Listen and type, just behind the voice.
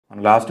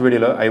మన లాస్ట్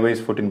వీడియోలో iOS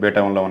 14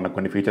 Beta1 లో ఉన్న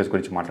కొన్ని ఫీచర్స్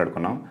గురించి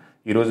మాట్లాడుకున్నాం.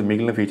 ఈ రోజు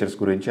మిగిలిన ఫీచర్స్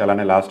గురించి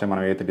అలానే లాస్ట్ టైం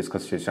మనం ఏదైతే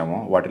డిస్కస్ చేశామో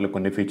వాటిలో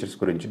కొన్ని ఫీచర్స్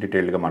గురించి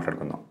డీటెయిల్డ్గా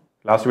మాట్లాడుకుందాం.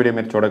 లాస్ట్ వీడియో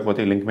మీరు చూడకపోతే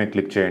ఈ లింక్ మీద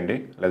క్లిక్ చేయండి,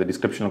 లేదా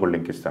డిస్క్రిప్షన్లో కూడా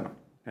లింక్ ఇస్తాను.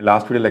 నేను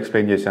లాస్ట్ వీడియోలో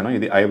ఎక్స్ప్లెయిన్ చేశాను.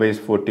 ఇది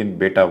iOS 14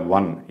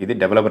 Beta1, ఇది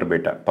డెవలపర్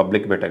బేటా,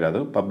 పబ్లిక్ బేటా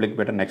కాదు. పబ్లిక్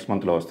బేటా నెక్స్ట్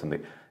మంత్లో వస్తుంది.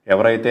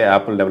 ఎవరైతే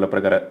యాపిల్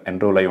డెవలపర్గా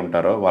ఎన్రోల్ అయి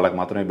ఉంటారో వాళ్ళకి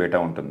మాత్రమే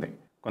బేటా ఉంటుంది.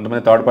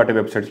 కొంతమంది థర్డ్ పార్టీ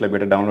వెబ్సైట్స్లో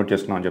బేటా డౌన్లోడ్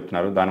చేసుకున్నామని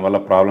చెప్తున్నారు. దానివల్ల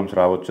ప్రాబ్లమ్స్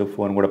రావచ్చు,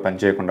 ఫోన్ కూడా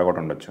పనిచేయకుండా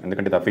కూడా ఉండొచ్చు,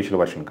 ఎందుకంటే ఇది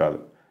అఫీషియల్ వర్షన్ కాదు.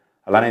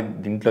 అలానే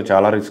దీంట్లో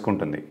చాలా రిస్క్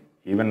ఉంటుంది.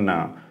 ఈవెన్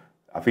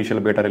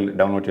అఫీషియల్ బేటా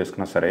డౌన్లోడ్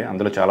చేసుకున్నా సరే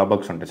అందులో చాలా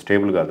బగ్స్ ఉంటాయి,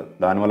 స్టేబుల్ కాదు.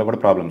 దానివల్ల కూడా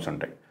ప్రాబ్లమ్స్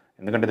ఉంటాయి,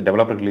 ఎందుకంటే ఇది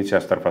డెవలపర్ రిలీజ్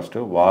చేస్తారు ఫస్ట్.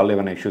 వాళ్ళు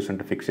ఏమైనా ఇష్యూస్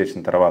ఉంటే ఫిక్స్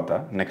చేసిన తర్వాత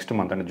నెక్స్ట్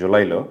మంత్ అంటే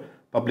జూలైలో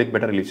పబ్లిక్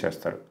బేటా రిలీజ్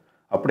చేస్తారు.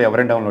 అప్పుడు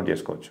ఎవరైనా డౌన్లోడ్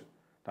చేసుకోవచ్చు.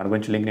 దాని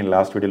గురించి లింక్ నేను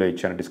లాస్ట్ వీడియోలో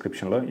ఇచ్చాను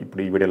డిస్క్రిప్షన్లో.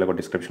 ఇప్పుడు ఈ వీడియోలో కూడా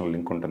డిస్క్రిప్షన్లో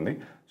లింక్ ఉంటుంది.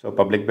 సో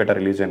పబ్లిక్ బేటా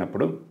రిలీజ్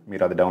అయినప్పుడు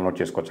మీరు అది డౌన్లోడ్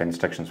చేసుకోవచ్చు,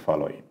 ఇన్స్ట్రక్షన్స్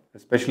ఫాలో అయ్యి.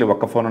 ఎస్పెషల్లీ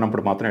ఒక్క ఫోన్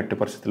ఉన్నప్పుడు మాత్రం ఎట్టి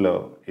పరిస్థితుల్లో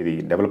ఇది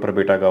డెవలపర్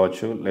బేటా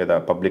కావచ్చు లేదా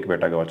పబ్లిక్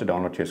బేటా కావచ్చు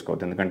డౌన్లోడ్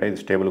చేసుకోవద్దు, ఎందుకంటే ఇది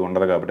స్టేబుల్గా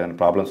ఉండదు. కాబట్టి ఏమైనా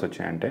ప్రాబ్లమ్స్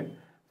వచ్చాయంటే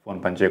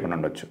ఫోన్ పనిచేయకుండా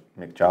ఉండొచ్చు,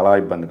 మీకు చాలా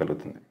ఇబ్బంది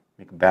కలుగుతుంది.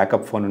 మీకు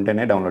బ్యాకప్ ఫోన్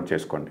ఉంటేనే డౌన్లోడ్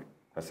చేసుకోండి.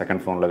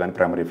 సెకండ్ ఫోన్లో కానీ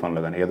ప్రైమరీ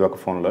ఫోన్లో కానీ ఏదో ఒక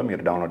ఫోన్లో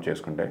మీరు డౌన్లోడ్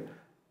చేసుకుంటే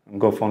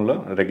ఇంకో ఫోన్లో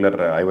రెగ్యులర్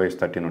iOS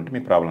 13 ఉంటే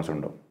మీకు ప్రాబ్లమ్స్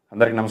ఉండవు.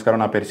 అందరికీ నమస్కారం,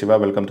 నా పేరు Shiva.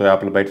 Welcome to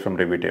Apple bytes from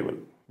review table.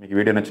 మీకు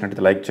వీడియో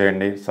నచ్చినట్లయితే లైక్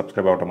చేయండి,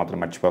 సబ్స్క్రైబ్ అవ్వడం మాత్రం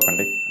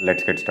మర్చిపోకండి.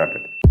 Let's get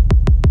started.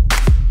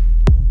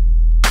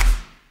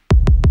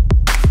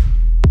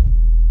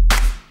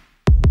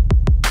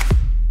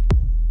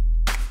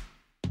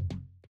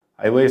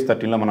 iOS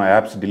 13లో మనం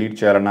యాప్స్ డిలీట్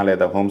చేయాలన్నా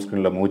లేదా హోమ్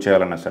స్క్రీన్లో మూవ్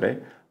చేయాలన్నా సరే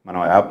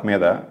మనం యాప్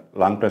మీద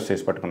లాంగ్ ప్రెస్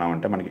చేసి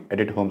పట్టుకున్నామంటే మనకి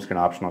ఎడిట్ హోమ్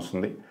స్క్రీన్ ఆప్షన్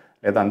వస్తుంది.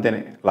 లేదా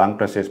అంతేనే లాంగ్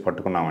ప్రెస్ చేసి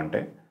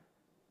పట్టుకున్నామంటే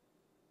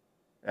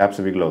యాప్స్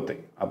విగిల్ అవుతాయి,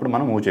 అప్పుడు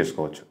మనం మూవ్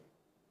చేసుకోవచ్చు.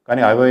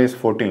 కానీ iOS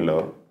 14లో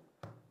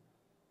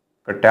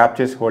ఇక్కడ ట్యాప్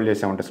చేసి హోల్డ్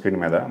చేసామంటే స్క్రీన్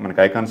మీద మనకి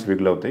ఐకాన్స్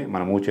విగిల్ అవుతాయి.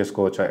 మనం మూవ్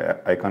చేసుకోవచ్చు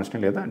ఐకాన్స్ని,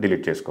 లేదా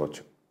డిలీట్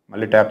చేసుకోవచ్చు.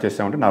 మళ్ళీ ట్యాప్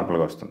చేసామంటే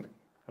నార్మల్గా వస్తుంది.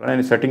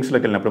 అలానే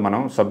సెట్టింగ్స్లోకి వెళ్ళినప్పుడు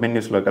మనం సబ్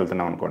మెన్యూస్లోకి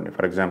వెళ్తున్నాం అనుకోండి.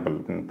 ఫర్ ఎగ్జాంపుల్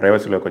నేను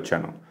ప్రైవసీలోకి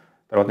వచ్చాను,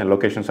 తర్వాత నేను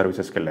లొకేషన్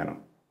సర్వీసెస్కి వెళ్ళాను,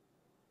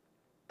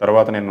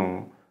 తర్వాత నేను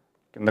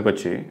కిందకు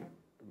వచ్చి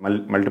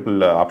మల్టిపుల్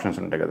ఆప్షన్స్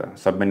ఉంటాయి కదా,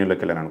 సబ్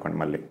మెన్యూలోకి వెళ్ళాను అనుకోండి.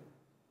 మళ్ళీ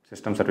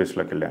సిస్టమ్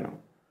సర్వీస్లోకి వెళ్ళాను.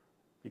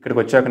 ఇక్కడికి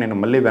వచ్చాక నేను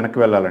మళ్ళీ వెనక్కి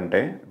వెళ్ళాలంటే,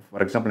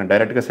 ఫర్ ఎగ్జాంపుల్ నేను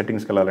డైరెక్ట్గా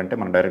సెట్టింగ్స్కి వెళ్ళాలంటే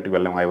మనం డైరెక్ట్గా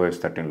వెళ్ళాం. iOS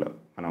 13లో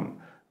మనం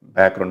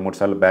బ్యాక్ 2-3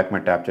 సార్లు బ్యాక్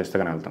మీద ట్యాప్ చేస్తే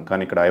కానీ వెళ్తాం.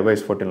 కానీ ఇక్కడ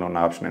iOS 14లో ఉన్న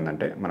ఆప్షన్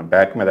ఏంటంటే మనం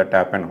బ్యాక్ మీద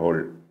ట్యాప్ అండ్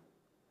హోల్డ్,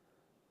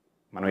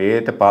 మనం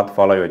ఏదైతే పాత్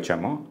ఫాలో అయ్యి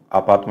వచ్చామో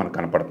ఆ పాత్ మనకు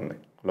కనపడుతుంది.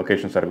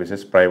 Location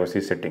services,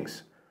 privacy, settings.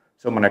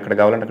 So మనం ఎక్కడ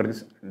కావాలంటే అక్కడికి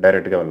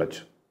డైరెక్ట్గా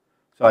వెళ్ళొచ్చు.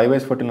 సో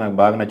iOS 14 నాకు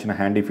బాగా నచ్చిన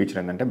హ్యాండీ ఫీచర్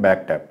ఏంటంటే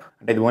బ్యాక్ ట్యాప్.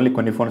 అంటే ఇది ఓన్లీ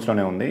కొన్ని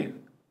ఫోన్స్లోనే ఉంది.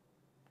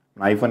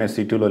 ఐఫోన్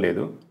SE 2లో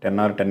లేదు.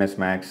 10R, 10s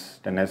Max,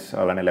 10s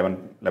అలానే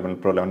 11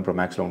 Pro, 11 Pro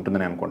Maxలో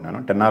ఉంటుందని అనుకుంటున్నాను.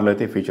 10Rలో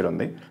అయితే ఈ ఫీచర్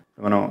ఉంది.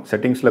 మనం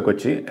సెట్టింగ్స్లోకి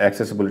వచ్చి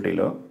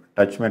యాక్సెసిబిలిటీలో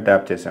టచ్ మీద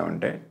ట్యాప్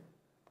చేసామంటే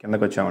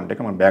కిందకి వచ్చామంటే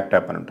మన బ్యాక్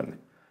ట్యాప్ అని ఉంటుంది.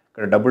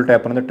 ఇక్కడ డబుల్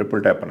ట్యాప్ అనేది,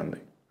 ట్రిపుల్ ట్యాప్ అని ఉంది.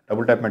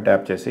 డబుల్ ట్యాప్ మీద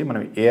ట్యాప్ చేసి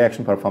మనం ఏ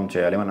యాక్షన్ పర్ఫామ్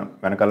చేయాలి మనం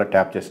వెనకాల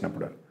ట్యాప్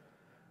చేసినప్పుడు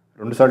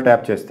 2 సార్లు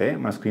ట్యాప్ చేస్తే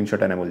మన స్క్రీన్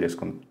షాట్ ఎనేబుల్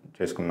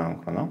చేసుకుందాం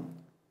అనుకున్నాం.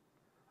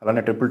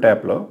 అలానే ట్రిపుల్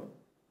ట్యాప్లో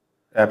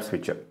యాప్స్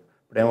ఫీచర్.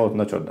 ఇప్పుడు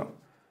ఏమవుతుందో చూద్దాం.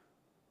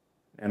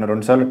 నేను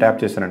 2 సార్లు ట్యాప్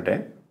చేశానంటే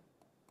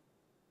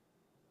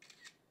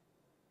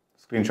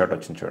స్క్రీన్ షాట్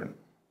వచ్చింది చూడండి.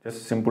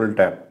 Just simple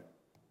tap,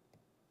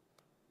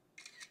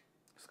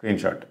 screen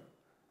shot.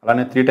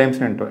 అలానే 3 టైమ్స్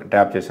నేను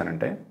ట్యాప్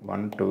చేశానంటే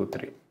 1, 2,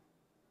 3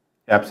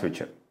 యాప్స్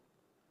ఫీచర్.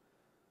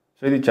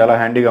 సో ఇది చాలా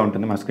హ్యాండీగా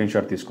ఉంటుంది మన స్క్రీన్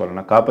షాట్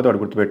తీసుకోవాలన్నా. కాకపోతే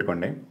వాడు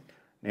గుర్తుపెట్టుకోండి,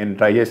 నేను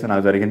ట్రై చేసి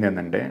నాకు జరిగింది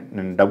ఏంటంటే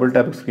నేను డబుల్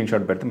ట్యాప్ స్క్రీన్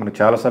షాట్ పెడితే మనకు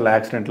చాలాసార్లు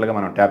యాక్సిడెంట్లుగా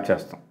మనం ట్యాప్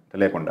చేస్తాం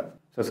తెలియకుండా.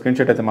 సో స్క్రీన్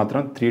షాట్ అయితే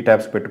మాత్రం 3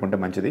 ట్యాప్స్ పెట్టుకుంటే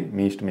మంచిది.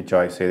 మీ ఇష్టం, మీ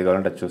చాయిస్, ఏది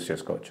కావాలంటే అది చూస్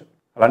చేసుకోవచ్చు.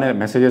 అలానే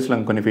మెసేజెస్లో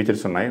కొన్ని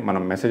ఫీచర్స్ ఉన్నాయి.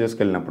 మనం మెసేజెస్కి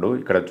వెళ్ళినప్పుడు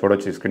ఇక్కడ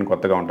చూడొచ్చు, ఈ స్క్రీన్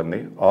కొత్తగా ఉంటుంది.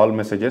 All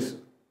messages,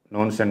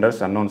 known senders,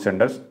 unknown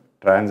senders,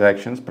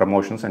 transactions,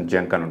 promotions and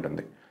junk అని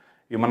ఉంటుంది.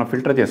 ఇవి మనం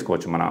ఫిల్టర్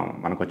చేసుకోవచ్చు.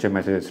 మనకు వచ్చే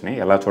మెసేజెస్ని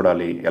ఎలా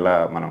చూడాలి, ఎలా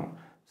మనం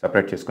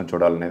సపరేట్ చేసుకొని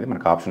చూడాలనేది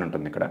మనకు ఆప్షన్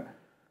ఉంటుంది. ఇక్కడ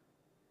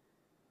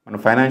మన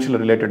ఫైనాన్షియల్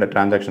రిలేటెడ్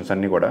ట్రాన్సాక్షన్స్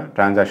అన్నీ కూడా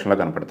ట్రాన్సాక్షన్లో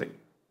కనపడతాయి,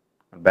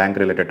 బ్యాంక్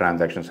రిలేటెడ్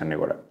ట్రాన్సాక్షన్స్ అన్నీ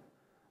కూడా.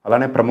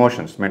 అలానే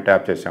ప్రమోషన్స్ మేము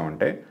ట్యాప్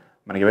చేసామంటే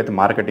మనకి ఏవైతే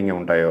మార్కెటింగ్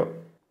ఉంటాయో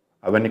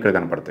అవన్నీ ఇక్కడ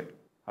కనపడతాయి.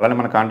 అలానే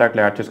మన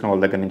కాంటాక్ట్లో యాడ్ చేసుకున్న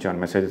వాళ్ళ దగ్గర నుంచి మన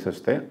మెసేజెస్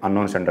వస్తే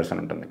అన్నోన్ సెండర్స్ అని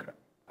ఉంటుంది ఇక్కడ.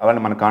 అలానే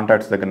మన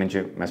కాంటాక్ట్స్ దగ్గర నుంచి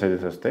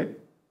మెసేజెస్ వస్తే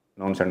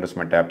నోన్ సెండర్స్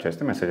మీద ట్యాప్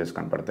చేస్తే మెసేజెస్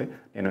కనపడతాయి.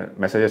 నేను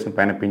మెసేజెస్ని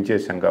పైన పిన్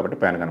చేశాను కాబట్టి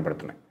పైన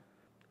కనపడుతున్నాయి.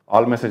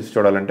 ఆల్ మెసేజెస్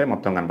చూడాలంటే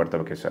మొత్తం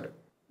కనపడతాయి ఒకేసారి.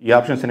 ఈ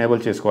ఆప్షన్స్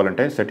ఎనేబుల్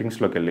చేసుకోవాలంటే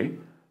సెట్టింగ్స్లోకి వెళ్ళి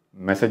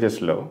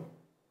మెసేజెస్లో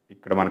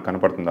ఇక్కడ మనకు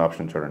కనపడుతుంది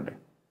ఆప్షన్ చూడండి,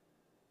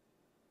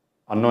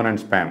 అన్నోన్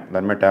అండ్ స్పామ్.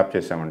 దాని మీద ట్యాప్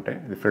చేసామంటే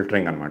ఇది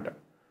ఫిల్టరింగ్ అనమాట.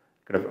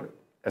 ఇక్కడ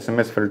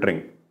SMS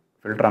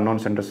filter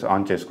unknown senders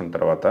on చేసుకున్న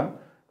తర్వాత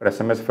ఇక్కడ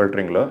SMS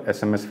ఫిల్టరింగ్లో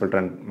SMS ఫిల్టర్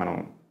అని మనం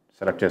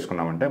సెలెక్ట్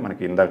చేసుకున్నామంటే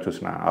మనకి ఇందాక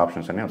చూసిన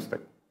ఆప్షన్స్ అన్నీ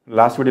వస్తాయి.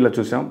 లాస్ట్ వీడియోలో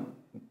చూసాం,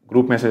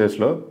 గ్రూప్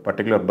మెసేజెస్లో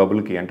పర్టికులర్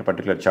బబుల్కి అంటే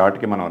పర్టికులర్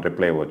చార్ట్కి మనం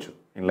రిప్లై ఇవ్వచ్చు.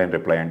 ఇన్లైన్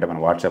రిప్లై అంటే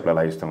మనం వాట్సాప్లో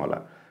అలా ఇస్తాం వల్ల.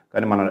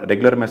 కానీ మన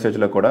రెగ్యులర్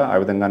మెసేజ్లో కూడా ఆ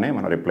విధంగానే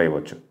మనం రిప్లై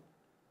ఇవ్వచ్చు.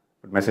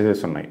 ఇప్పుడు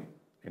మెసేజెస్ ఉన్నాయి.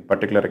 ఇన్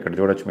పర్టికులర్ ఇక్కడ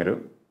చూడొచ్చు, మీరు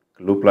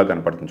లూప్లా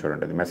కనపడుతుంది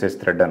చూడండి, అది మెసేజ్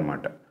థ్రెడ్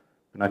అనమాట.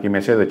 నాకు ఈ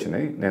మెసేజ్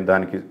వచ్చింది, నేను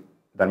దానికి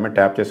దాని మీద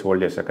ట్యాప్ చేసి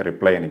హోల్డ్ చేశాక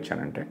రిప్లై అని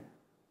ఇచ్చానంటే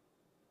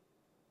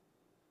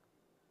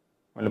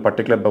మళ్ళీ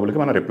పర్టికులర్ బబుల్కి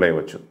మనం రిప్లై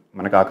ఇవ్వచ్చు.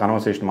 మనకి ఆ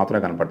కాన్వర్సేషన్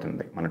మాత్రమే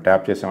కనపడుతుంది. మనం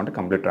ట్యాప్ చేసామంటే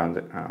కంప్లీట్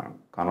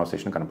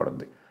కాన్వర్సేషన్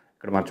కనపడుద్ది.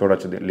 ఇక్కడ మనం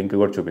చూడవచ్చు, లింక్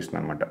కూడా చూపిస్తుంది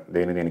అనమాట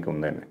దేనికి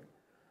ఉందని.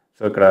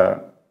 సో ఇక్కడ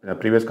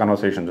ప్రీవియస్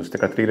కాన్వర్సేషన్ చూస్తే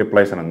ఇక్కడ 3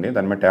 రిప్లైస్ అని ఉంది.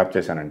 దాని మీద ట్యాప్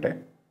చేశానంటే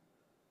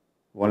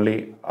ఓన్లీ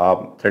ఆ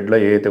థ్రెడ్లో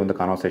ఏదైతే ఉందో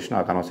కాన్వర్సేషన్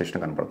ఆ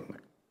కాన్వర్సేషన్ కనపడుతుంది.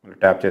 మళ్ళీ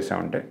ట్యాప్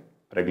చేసామంటే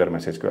రెగ్యులర్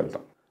మెసేజ్కి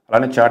వెళ్తాం.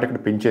 అలానే చాట్ ఇక్కడ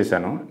పిన్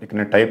చేశాను. ఇక్కడ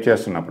నేను టైప్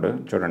చేస్తున్నప్పుడు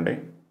చూడండి,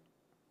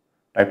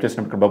 టైప్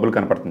చేసినప్పుడు ఇక్కడ బబుల్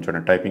కనపడుతుంది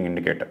చూడండి, టైపింగ్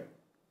ఇండికేటర్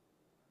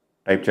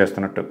టైప్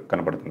చేస్తున్నట్టు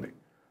కనపడుతుంది.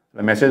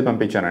 ఇలా మెసేజ్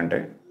పంపించానంటే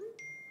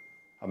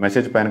ఆ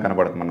మెసేజ్ పైన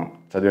కనపడుతుంది. మనం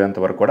చదివేంత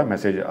వరకు కూడా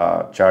మెసేజ్ ఆ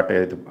చాట్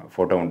ఏదైతే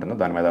ఫోటో ఉంటుందో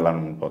దాని మీద అలా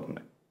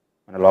ఉండిపోతుంది.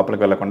 మన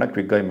లోపలికి వెళ్ళకుండా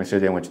క్విక్గా ఈ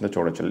మెసేజ్ ఏమొచ్చిందో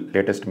చూడొచ్చు.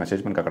 లేటెస్ట్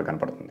మెసేజ్ మనకు అక్కడ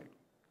కనపడుతుంది.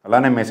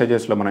 అలానే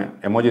మెసేజెస్లో మనం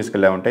ఎమోజీస్కి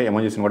వెళ్ళామంటే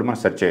ఎమోజీస్ని కూడా మనం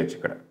సెర్చ్ చేయొచ్చు.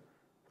 ఇక్కడ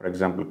ఫర్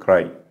ఎగ్జాంపుల్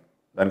క్రై,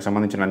 దానికి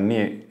సంబంధించిన అన్ని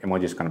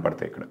ఎమోజీస్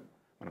కనపడతాయి. ఇక్కడ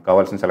మనకు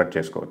కావాల్సిన సెలెక్ట్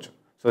చేసుకోవచ్చు.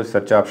 సో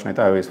సెర్చ్ ఆప్షన్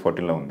అయితే iOS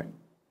 14లో ఉంది.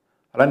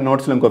 అలానే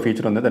నోట్స్లో ఇంకో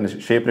ఫీచర్ ఉంది, దాన్ని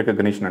షేప్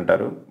రికగ్నిషన్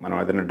అంటారు. మనం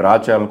ఏదైనా డ్రా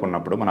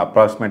చేయాలనుకున్నప్పుడు మనం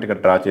అప్రాక్సిమేట్గా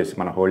డ్రా చేసి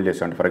మనం హోల్డ్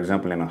చేసామంటే, ఫర్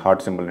ఎగ్జాంపుల్ నేను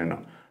హార్ట్ సింబల్ నేను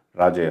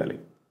డ్రా చేయాలి,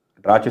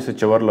 డ్రా చేసి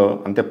చివరిలో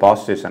అంతే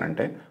పాస్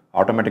చేశానంటే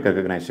ఆటోమేటిక్గా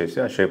రికగ్నైజ్ చేసి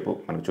ఆ షేపు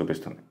మనకు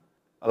చూపిస్తుంది.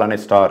 అలానే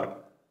స్టార్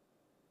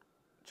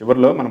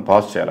చివరిలో మనం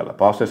పాస్ చేయాలి, అలా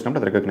పాస్ చేసినప్పుడు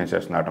అది రికగ్నైజ్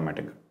చేస్తుంది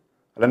ఆటోమేటిక్గా.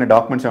 అలానే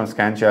డాక్యుమెంట్స్ ఏమైనా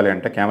స్కాన్ చేయాలి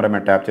అంటే కెమెరా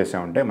మీద ట్యాప్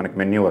చేసామంటే మనకి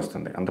మెన్యూ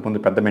వస్తుంది. అంతకుముందు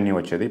పెద్ద మెన్యూ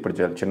వచ్చేది, ఇప్పుడు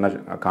చిన్న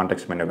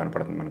కాంటెక్స్ట్ మెన్యూ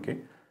కనపడుతుంది మనకి.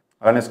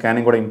 అలానే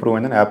స్కానింగ్ కూడా ఇంప్రూవ్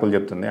అయిందని యాప్లు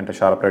చెప్తుంది. అంటే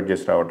షార్ప్ రైట్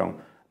చేసి రావడం,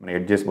 మన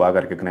ఎడ్జెస్ బాగా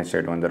రికగ్నైజ్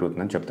చేయడం అని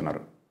జరుగుతుందని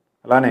చెప్తున్నారు.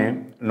 అలానే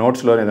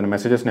నోట్స్లో ఏదైనా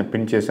మెసేజెస్ నేను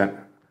పిన్ చేశాను,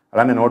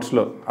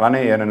 అలానే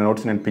ఏదైనా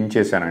నోట్స్ నేను పిన్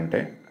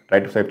చేశానంటే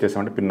రైట్ స్వైప్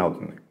చేసామంటే పిన్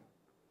అవుతుంది.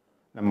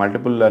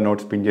 మల్టిపుల్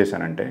నోట్స్ పిన్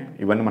చేశానంటే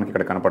ఇవన్నీ మనకి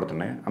ఇక్కడ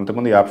కనపడుతున్నాయి.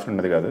 అంతకుముందు ఈ ఆప్షన్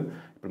ఉండేది కాదు.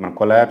 ఇప్పుడు మన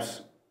కొలాప్స్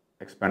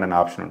ఎక్స్పాండ్ అనే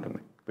ఆప్షన్ ఉంటుంది.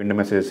 పిన్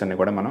మెసేజెస్ అన్ని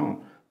కూడా మనం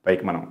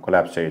పైకి మనం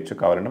కొలాప్స్ చేయొచ్చు,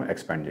 కావాలంటే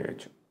ఎక్స్పాండ్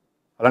చేయొచ్చు.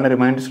 అలానే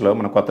రిమైండర్స్లో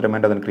మనం కొత్త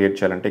రిమైండర్ దాన్ని క్రియేట్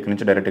చేయాలంటే ఇక్కడ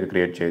నుంచి డైరెక్ట్గా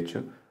క్రియేట్ చేయొచ్చు.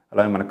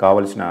 అలానే మనకు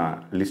కావాల్సిన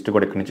లిస్ట్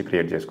కూడా ఇక్కడ నుంచి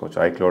క్రియేట్ చేసుకోవచ్చు.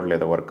 iCloud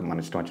లేదా వర్క్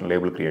మన ఇష్టం వచ్చిన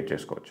లేబుల్ క్రియేట్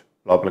చేసుకోవచ్చు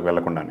లోపలికి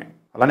వెళ్లకుండానే.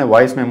 అలానే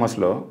వాయిస్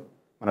మెమోస్లో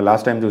మనం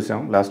లాస్ట్ టైం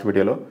చూసాం, లాస్ట్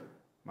వీడియోలో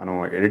మనం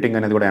ఎడిటింగ్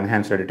అనేది కూడా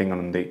ఎన్హాన్స్డ్ ఎడిటింగ్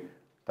అని ఉంది.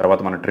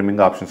 తర్వాత మన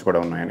ట్రిమ్మింగ్ ఆప్షన్స్ కూడా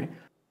ఉన్నాయని.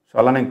 సో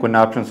అలానే కొన్ని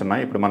ఆప్షన్స్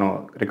ఉన్నాయి. ఇప్పుడు మనం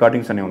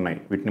రికార్డింగ్స్ అనేవి ఉన్నాయి.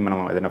 వీటిని మనం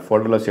ఏదైనా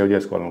ఫోల్డర్లో సేవ్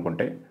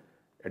చేసుకోవాలనుకుంటే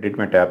ఎడిట్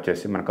మీద ట్యాప్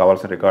చేసి మనకు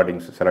కావాల్సిన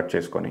రికార్డింగ్స్ సెలెక్ట్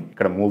చేసుకొని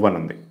ఇక్కడ మూవ్ అని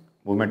ఉంది,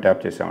 మూవ్ మీద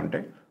ట్యాప్ చేసామంటే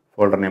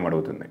ఫోల్డర్ నేమ్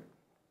అడుగుతుంది.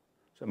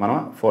 సో మనం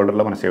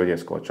ఫోల్డర్లో మనం సేవ్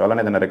చేసుకోవచ్చు.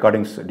 అలానే ఏదైనా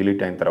రికార్డింగ్స్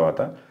డిలీట్ అయిన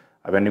తర్వాత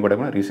అవన్నీ కూడా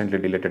రీసెంట్లీ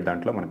డిలీటెడ్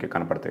దాంట్లో మనకి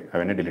కనపడతాయి,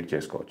 అవన్నీ డిలీట్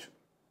చేసుకోవచ్చు.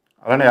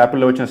 అలానే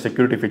యాప్లో వచ్చిన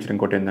సెక్యూరిటీ ఫీచర్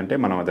ఇంకోటి ఏంటంటే,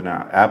 మనం ఏదైనా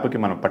యాప్కి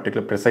మనం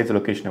పర్టికులర్ ప్రిసైజ్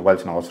లొకేషన్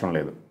ఇవ్వాల్సిన అవసరం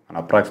లేదు. మన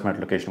అప్రాక్సిమేట్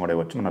లొకేషన్ కూడా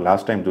ఇవ్వచ్చు. మనం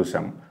లాస్ట్ టైం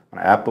చూసాం, మన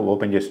యాప్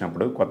ఓపెన్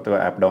చేసినప్పుడు కొత్తగా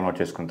యాప్ డౌన్లోడ్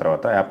చేసుకున్న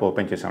తర్వాత యాప్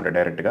ఓపెన్ చేసామంటే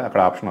డైరెక్ట్గా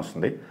అక్కడ ఆప్షన్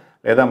వస్తుంది.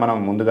 లేదా మనం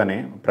ముందుగానే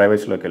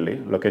ప్రైవసీలోకి వెళ్ళి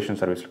లొకేషన్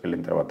సర్వీస్లోకి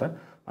వెళ్ళిన తర్వాత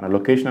మన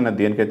లొకేషన్ అనేది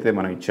దేనికైతే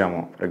మనం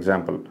ఇచ్చామో, for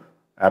example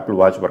Apple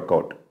watch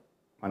work out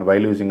మన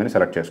వైల్ యూజింగ్ అని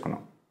సెలెక్ట్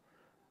చేసుకున్నాం.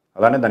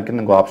 అలానే దాని కింద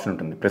ఇంకో ఆప్షన్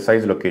ఉంటుంది,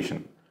 ప్రిసైజ్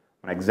లొకేషన్.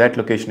 మన ఎగ్జాక్ట్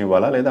లొకేషన్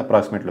ఇవ్వాలా లేదా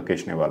అప్రాక్సిమేట్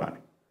లొకేషన్ ఇవ్వాలా అని.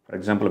 ఫర్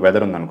ఎగ్జాంపుల్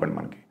వెదర్ ఉందనుకోండి,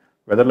 మనకి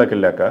వెదర్లోకి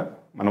వెళ్ళాక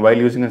మన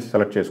వైల్ యూజింగ్ అని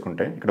సెలెక్ట్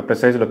చేసుకుంటే ఇక్కడ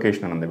ప్రిసైజ్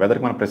లొకేషన్ అని ఉంది.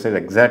 వెదర్కి మన ప్రిసైజ్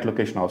ఎగ్జాక్ట్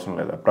లొకేషన్ అవసరం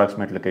లేదు,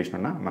 అప్రాక్సిమేట్ లొకేషన్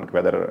ఉన్నా మనకి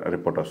వెదర్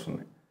రిపోర్ట్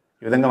వస్తుంది.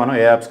 ఈ విధంగా మనం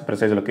ఏ యాప్స్కి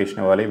ప్రిసైజ్ లొకేషన్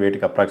ఇవ్వాలి,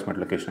 వేటికి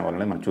అప్రాక్సిమేట్ లొకేషన్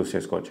ఇవ్వాలని మనం చూస్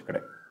చేసుకోవచ్చు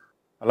ఇక్కడే.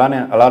 అలానే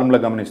అలారంలో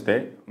గమనిస్తే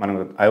మనం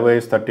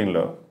iOS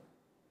 13లో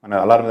మన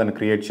అలారం దాన్ని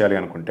క్రియేట్ చేయాలి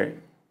అనుకుంటే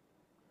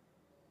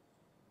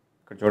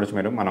ఇక్కడ చూడొచ్చు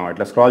మీరు, మనం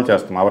ఇట్లా స్క్రాల్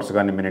చేస్తాం, అవర్స్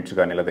కానీ మినిట్స్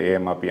కానీ లేదా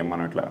AM PM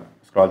మనం ఇట్లా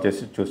స్క్రాల్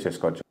చేసి చూస్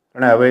చేసుకోవచ్చు.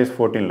 అలానే iOS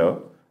 14లో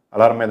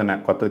అలారం ఏదైనా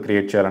కొత్తది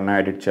క్రియేట్ చేయాలన్నా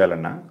ఎడిట్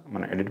చేయాలన్నా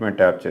మనం ఎడిట్ మీద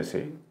ట్యాప్ చేసి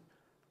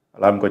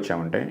అలారంకి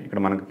వచ్చామంటే ఇక్కడ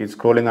మనకి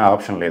స్క్రోలింగ్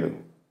ఆప్షన్ లేదు.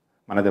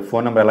 మనది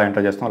ఫోన్ నెంబర్ ఎలా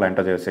ఎంటర్ చేస్తాం అలా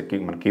ఎంటర్ చేసే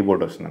మన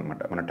కీబోర్డ్ వస్తుంది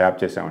అనమాట. మనం ట్యాప్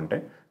చేసామంటే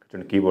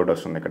చూడండి కీబోర్డ్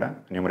వస్తుంది, ఇక్కడ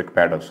న్యూమరిక్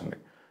ప్యాడ్ వస్తుంది.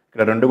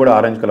 ఇక్కడ రెండు కూడా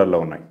ఆరెంజ్ కలర్లో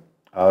ఉన్నాయి.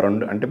 ఆ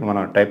రెండు అంటే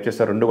మనం టైప్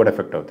చేస్తే రెండు కూడా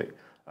ఎఫెక్ట్ అవుతాయి.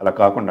 అలా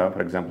కాకుండా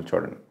ఫర్ ఎగ్జాంపుల్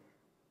చూడండి,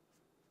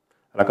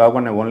 అలా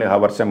కాకుండా ఓన్లీ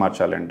హవర్సే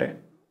మార్చాలి అంటే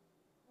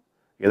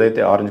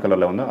ఏదైతే ఆరెంజ్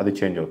కలర్లో ఉందో అది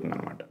చేంజ్ అవుతుంది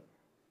అనమాట.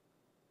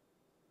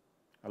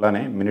 అలానే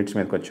మినిట్స్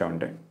మీదకి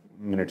వచ్చామంటే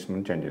మినిట్స్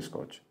మీద చేంజ్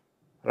చేసుకోవచ్చు.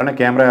 అలానే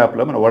కెమెరా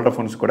యాప్లో మన ఓల్డర్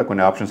ఫోన్స్ కూడా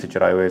కొన్ని ఆప్షన్స్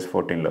ఇచ్చారు iOS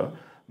 14లో.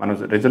 మనం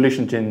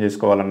రెజల్యూషన్ చేంజ్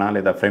చేసుకోవాలన్నా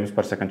లేదా ఫ్రేమ్స్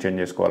పర్ సెకండ్ చేంజ్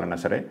చేసుకోవాలన్నా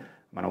సరే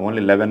మనం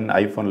ఓన్లీ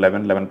iPhone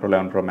 11, 11 Pro,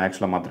 11 Pro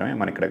Maxలో మాత్రమే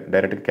మనం ఇక్కడ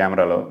డైరెక్ట్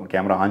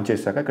కెమెరా ఆన్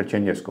చేశాక ఇక్కడ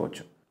చేంజ్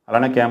చేసుకోవచ్చు.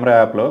 అలానే కెమెరా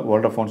యాప్లో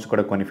ఓల్డర్ ఫోన్స్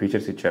కూడా కొన్ని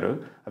ఫీచర్స్ ఇచ్చారు.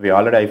 అవి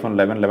ఆల్రెడీ iPhone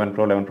 11, 11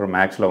 Pro, 11 Pro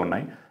Maxలో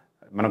ఉన్నాయి.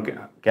 మనం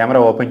కెమెరా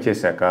ఓపెన్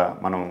చేశాక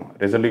మనం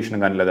రెజల్యూషన్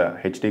కానీ లేదా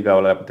HD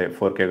కావాలా లేకపోతే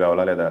 4K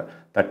కావాలా లేదా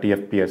 30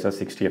 FPS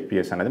 60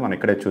 FPS అనేది మనం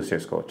ఇక్కడే చూస్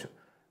చేసుకోవచ్చు.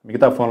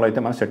 మిగతా ఫోన్లో అయితే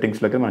మన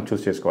సెట్టింగ్స్లోకి మనం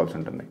చూస్ చేసుకోవాల్సి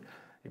ఉంటుంది.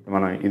 ఇప్పుడు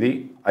మనం ఇది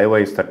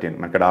iOS 13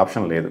 మనకి ఇక్కడ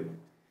ఆప్షన్ లేదు.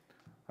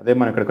 అదే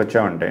మనం ఇక్కడికి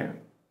వచ్చామంటే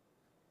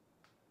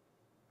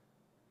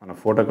మన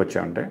ఫోటోకి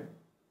వచ్చామంటే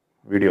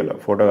వీడియోలో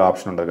ఫోటో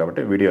ఆప్షన్ ఉండదు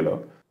కాబట్టి వీడియోలో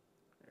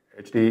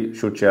HD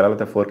షూట్ చేయాలా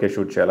లేకపోతే 4K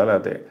షూట్ చేయాలా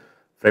లేకపోతే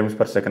ఫ్రేమ్స్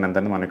పర్ సెకండ్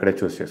ఎంత మనం ఇక్కడే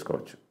చూస్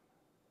చేసుకోవచ్చు.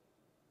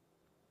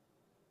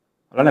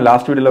 అలానే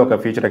లాస్ట్ వీడియోలో ఒక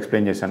ఫీచర్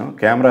ఎక్స్ప్లెయిన్ చేశాను.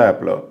 కెమెరా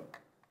యాప్లో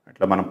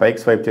ఇట్లా మనం పైకి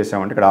స్వైప్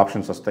చేసామంటే ఇక్కడ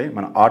ఆప్షన్స్ వస్తాయి.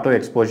 మన ఆటో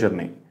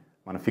ఎక్స్పోజర్ని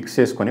మనం ఫిక్స్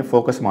చేసుకొని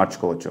ఫోకస్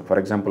మార్చుకోవచ్చు.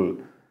 ఫర్ ఎగ్జాంపుల్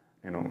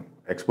నేను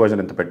ఎక్స్పోజర్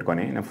ఇంత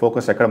పెట్టుకొని నేను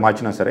ఫోకస్ ఎక్కడ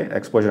మార్చినా సరే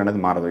ఎక్స్పోజర్ అనేది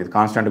మారదు, ఇది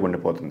కాన్స్టెంట్గా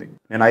ఉండిపోతుంది.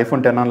 నేను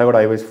iPhone 10 కూడా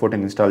iOS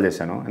 14 ఇన్స్టాల్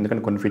చేశాను,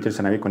 ఎందుకంటే కొన్ని ఫీచర్స్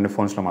అనేవి కొన్ని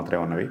ఫోన్స్లో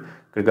మాత్రమే ఉన్నవి.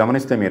 ఇక్కడ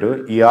గమనిస్తే మీరు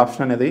ఈ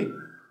ఆప్షన్ అనేది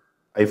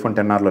iPhone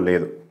 10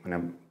 లేదు.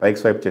 మనం పైకి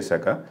స్వైప్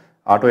చేశాక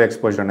ఆటో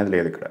ఎక్స్పోజర్ అనేది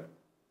లేదు, ఇక్కడ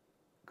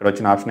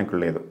వచ్చిన ఆప్షన్ ఇక్కడ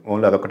లేదు,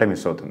 ఓన్లీ అదొక్కటే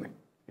మిస్ అవుతుంది.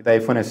 ఇది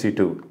iPhone SE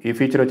 2. ఈ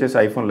ఫీచర్ వచ్చేసి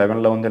iPhone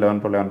 11లో ఉంది,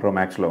 11 Pro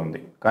Maxలో ఉంది,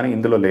 కానీ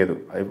ఇందులో లేదు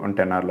iPhone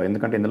 10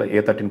 ఎందుకంటే ఇందులో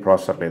A13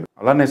 ప్రాసెసర్ లేదు.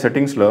 అలానే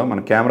సెట్టింగ్స్లో మన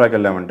కెమెరాకి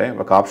వెళ్ళామంటే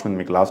ఒక ఆప్షన్ ఉంది,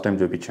 మీకు లాస్ట్ టైం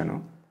చూపించాను.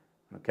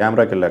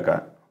 కెమెరాకి వెళ్ళాక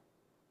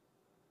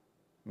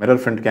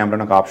మిర్రర్ ఫ్రంట్ కెమెరా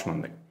అని ఒక ఆప్షన్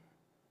ఉంది,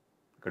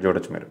 ఇక్కడ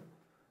చూడొచ్చు మీరు,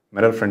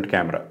 మిర్రర్ ఫ్రంట్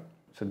కెమెరా.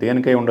 సో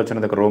దేనికై ఉండొచ్చు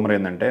అనేది ఒక రూమర్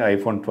ఏంటంటే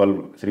iPhone 12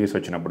 సిరీస్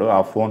వచ్చినప్పుడు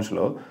ఆ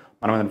ఫోన్స్లో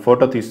మనం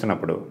ఫోటో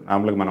తీస్తున్నప్పుడు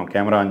నార్మల్గా మనం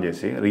కెమెరా ఆన్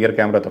చేసి రియర్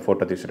కెమెరాతో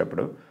ఫోటో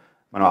తీసేటప్పుడు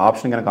మనం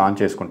ఆప్షన్ కనుక ఆన్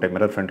చేసుకుంటే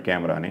మిర్రర్ ఫ్రంట్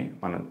కెమెరా అని,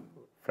 మన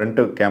ఫ్రంట్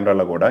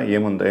కెమెరాలో కూడా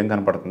ఏం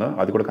కనపడుతుందో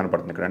అది కూడా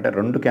కనపడుతుంది ఇక్కడ. అంటే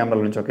 2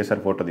 కెమెరాల నుంచి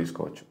ఒకేసారి ఫోటో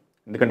తీసుకోవచ్చు.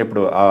 ఎందుకంటే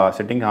ఇప్పుడు ఆ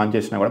సెట్టింగ్ ఆన్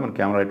చేసినా కూడా మన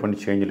కెమెరా ఎటువంటి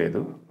చేంజ్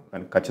లేదు,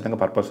 దానికి ఖచ్చితంగా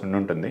పర్పస్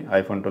ఉంటుంది.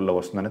 iPhone 12లో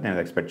వస్తుందని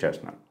నేను ఎక్స్పెక్ట్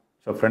చేస్తున్నాను.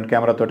 సో ఫ్రంట్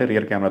కెమెరాతోటి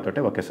రియర్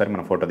కెమెరాతోటి ఒకేసారి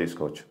మనం ఫోటో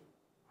తీసుకోవచ్చు.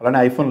 అలానే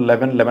iPhone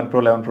 11 Pro,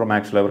 11 Pro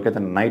Maxలో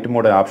ఎవరికైతే నైట్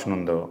మోడ్ ఆప్షన్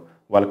ఉందో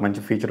వాళ్ళకి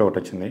మంచి ఫీచర్ ఒకటి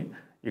వచ్చింది.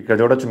 ఇక్కడ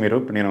చూడొచ్చు మీరు,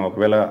 నేను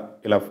ఒకవేళ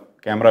ఇలా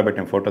కెమెరా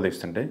పెట్టి ఫోటో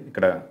తీస్తుంటే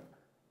ఇక్కడ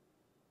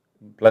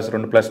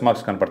 2 ప్లస్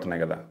మార్క్స్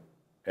కనపడుతున్నాయి కదా,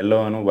 ఎల్లో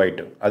అను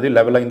వైట్, అది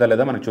లెవెల్ అయిందా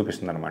లేదా మనకు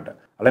చూపిస్తుంది అనమాట.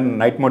 అలానే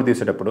నైట్ మోడ్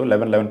తీసేటప్పుడు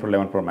 11 Pro,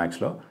 11 Pro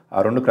Maxలో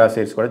ఆ 2 క్రాస్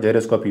ఎయిర్స్ కూడా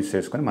జైరోస్కోప్ యూస్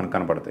చేసుకొని మనకు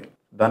కనపడతాయి.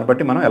 దాన్ని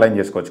బట్టి మనం అలైన్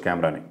చేసుకోవచ్చు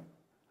కెమెరాని.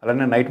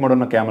 అలానే నైట్ మోడ్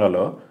ఉన్న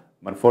కెమెరాలో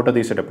మన ఫోటో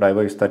తీసేటప్పుడు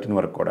iOS 13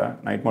 వరకు కూడా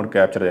నైట్ మోడ్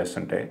క్యాప్చర్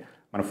చేస్తుంటే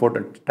మన ఫోటో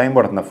టైం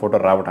పడుతుంది ఆ ఫోటో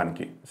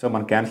రావడానికి. సో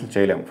మనం క్యాన్సిల్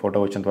చేయలేము,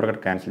 ఫోటో వచ్చేంత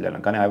వరకు క్యాన్సిల్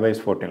చేయలేము. కానీ iOS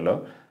 14లో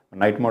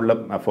నైట్ మోడ్లో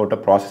ఆ ఫోటో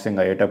ప్రాసెసింగ్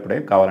అయ్యేటప్పుడే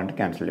కావాలంటే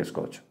క్యాన్సిల్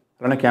చేసుకోవచ్చు.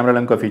 అలానే కెమెరాలో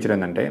ఇంకో ఫీచర్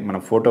ఏంటంటే మనం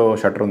ఫోటో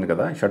షట్టర్ ఉంది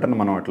కదా, షట్టర్ని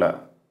మనం ఇట్లా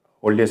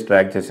హోల్డ్ చేసి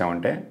డ్రాగ్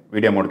చేసామంటే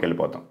వీడియో మోడ్కి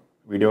వెళ్ళిపోతాం,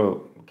 వీడియో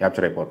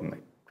క్యాప్చర్ అయిపోతుంది.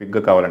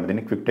 క్విక్గా కావాలంటే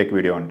దీన్ని క్విక్ టేక్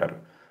వీడియో అంటారు.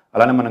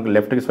 అలానే మనం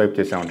లెఫ్ట్కి స్వైప్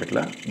చేసామంటే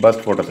ఇట్లా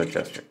బస్ట్ ఫోటోస్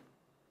వచ్చేస్తాయి.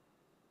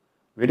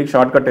 వీటికి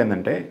షార్ట్ కట్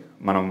ఏంటంటే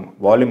మనం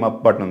వాల్యూమ్ అప్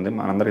బటన్ ఉంది,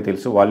 మనందరికీ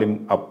తెలుసు, వాల్యూమ్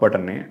అప్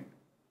బటన్ని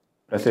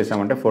ప్రెస్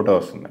చేసామంటే ఫోటో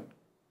వస్తుంది.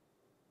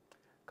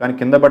 కానీ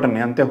కింద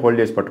బటన్ని అంతే హోల్డ్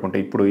చేసి పట్టుకుంటే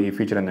ఇప్పుడు ఈ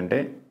ఫీచర్ ఏంటంటే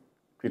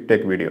క్విక్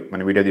టేక్ వీడియో,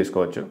 మన వీడియో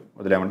తీసుకోవచ్చు,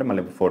 వదిలేమంటే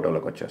మళ్ళీ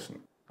ఫోటోలోకి వచ్చేస్తుంది.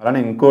 అలానే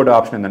ఇంకోటి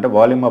ఆప్షన్ ఏంటంటే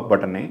వాల్యూమ్ అప్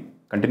బటన్ని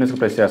కంటిన్యూస్గా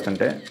ప్రెస్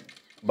చేస్తుంటే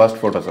బస్ట్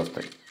ఫోటోస్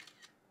వస్తాయి.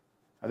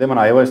 అదే మన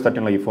iOS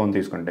 13లో ఈ ఫోన్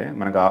తీసుకుంటే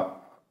మనకు ఆ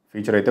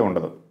ఫీచర్ అయితే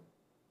ఉండదు,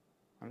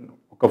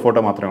 ఒక్క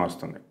ఫోటో మాత్రమే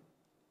వస్తుంది,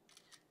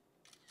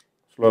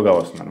 స్లోగా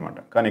వస్తుంది అనమాట.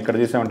 కానీ ఇక్కడ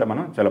తీసామంటే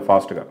మనం చాలా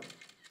ఫాస్ట్గా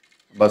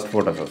బస్ట్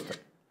ఫోటోస్ వస్తాయి.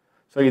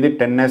 సో ఇది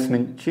 10s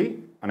నుంచి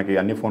మనకి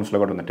అన్ని ఫోన్స్లో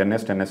కూడా ఉంది,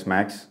 10s, 10s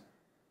Max,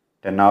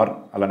 10R,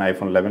 అలానే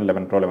iPhone 11,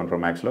 11 Pro, 11 Pro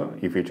Maxలో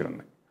ఈ ఫీచర్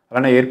ఉంది.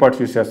 అలానే ఎయిర్పాడ్స్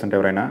యూస్ చేస్తుంటే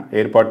ఎవరైనా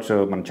ఎయిర్పాడ్స్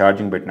మనం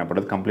ఛార్జింగ్ పెట్టినప్పుడు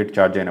అది కంప్లీట్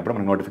ఛార్జ్ అయినప్పుడు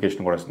మనకు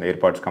నోటిఫికేషన్ కూడా వస్తుంది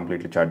ఎయిర్పాడ్స్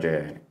కంప్లీట్లీ ఛార్జ్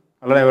అయ్యాయని.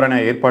 అలానే ఎవరైనా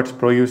ఎయిర్పాడ్స్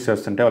ప్రో యూస్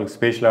చేస్తుంటే వాళ్ళకి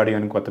స్పేషల్ ఆడియో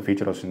అని కొత్త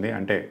ఫీచర్ వస్తుంది,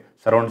 అంటే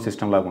సరౌండ్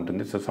సిస్టమ్ లాగా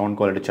ఉంటుంది. సో సౌండ్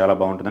క్వాలిటీ చాలా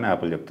బాగుంటుందని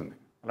యాపిల్ చెప్తుంది.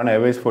 అలానే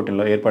iOS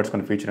 14లో ఎయిర్పాడ్స్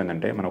కొన్ని ఫీచర్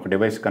ఏంటంటే మనం ఒక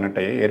డివైస్ కనెక్ట్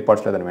అయ్యి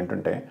ఎయిర్పాడ్స్ లేదని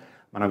వింటుంటే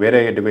మనం వేరే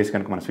డివైస్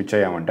కనుక మనం స్విచ్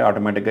అయ్యామంటే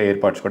ఆటోమేటిక్గా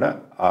ఎయిర్పాడ్స్ కూడా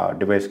ఆ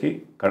డివైస్కి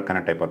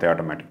కనెక్ట్ అయిపోతాయి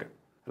ఆటోమేటిక్గా.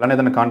 అలానే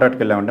ఏదైనా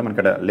కాంటాక్ట్కి వెళ్ళామంటే మనకి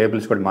ఇక్కడ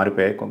లేబుల్స్ కూడా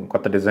మారిపోయాయి,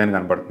 కొత్త డిజైన్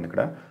కనపడుతుంది.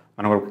 ఇక్కడ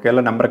మనం ఒకవేళ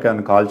నెంబర్కి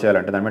ఏదైనా కాల్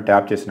చేయాలంటే దాని మీద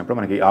ట్యాప్ చేసినప్పుడు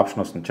మనకి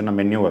ఆప్షన్ వస్తుంది, చిన్న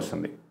మెన్యూ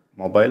వస్తుంది,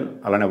 మొబైల్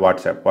అలానే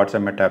వాట్సాప్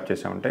మీద ట్యాప్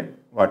చేసామంటే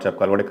వాట్సాప్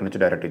కాల్ కూడా ఇక్కడ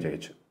నుంచి డైరెక్ట్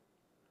చేయొచ్చు,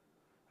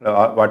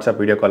 వాట్సాప్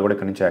వీడియో కాల్ కూడా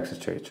ఇక్కడ నుంచి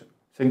యాక్సెస్ చేయొచ్చు.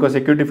 సో ఇంకో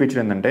సెక్యూరిటీ ఫీచర్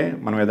ఏంటంటే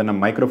మనం ఏదైనా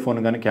మైక్రోఫోన్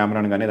కానీ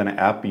కెమెరాని కానీ ఏదైనా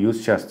యాప్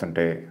యూస్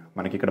చేస్తుంటే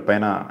మనకి ఇక్కడ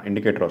పైన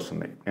ఇండికేటర్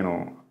వస్తుంది. నేను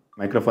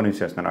మైక్రోఫోన్ యూస్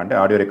చేస్తున్నాను అంటే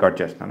ఆడియో రికార్డ్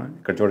చేస్తున్నాను,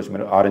 ఇక్కడ చూడొచ్చు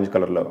మీరు ఆరెంజ్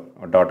కలర్లో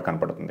డాట్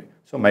కనపడుతుంది.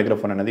 సో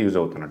మైక్రోఫోన్ అనేది యూజ్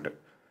అవుతున్నట్టు.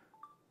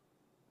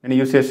 నేను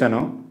యూస్ చేశాను,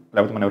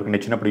 లేకపోతే మనం ఎవరికి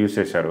నచ్చినప్పుడు యూస్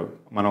చేశారు.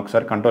 మనం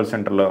ఒకసారి కంట్రోల్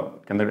సెంటర్లో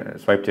కింద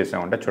స్వైప్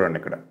చేసామంటే చూడండి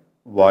ఇక్కడ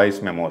వాయిస్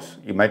మెమోస్,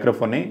 ఈ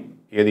మైక్రోఫోన్ని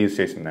ఏది యూస్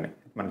చేసిందని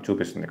మనకు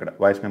చూపిస్తుంది. ఇక్కడ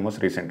వాయిస్ మెమోస్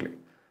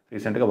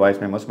రీసెంట్గా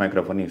వాయిస్ మెమోస్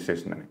మైక్రోఫోన్ యూస్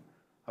చేసిందని.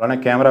 అలానే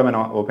కెమెరా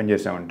మనం ఓపెన్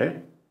చేసామంటే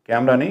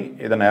కెమెరాని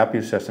ఏదైనా యాప్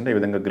యూస్ చేస్తుంటే ఈ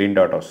విధంగా గ్రీన్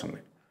డాట్ వస్తుంది.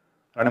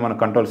 అలానే మనం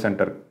కంట్రోల్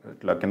సెంటర్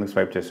ఇట్లా కిందకి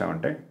స్వైప్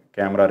చేసామంటే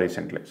camera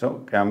recently, so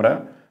camera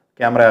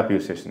app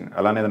use చేసింది.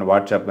 అలానే ఏదైనా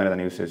వాట్సాప్ కానీ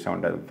ఏదైనా యూస్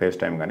చేసామంటే ఫేస్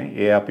టైం కానీ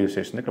ఏ యాప్ యూస్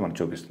చేసింది ఇక్కడ మనకు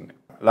చూపిస్తుంది.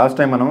 లాస్ట్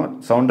టైం మనం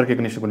సౌండ్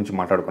రికగ్నిషన్ గురించి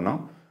మాట్లాడుకున్నాం.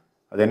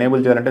 అది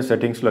ఎనేబుల్ చేయాలంటే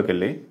సెట్టింగ్స్లోకి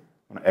వెళ్ళి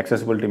మనం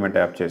యాక్సెసిబిలిటీ మీద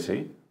ట్యాప్ చేసి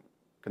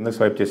కింద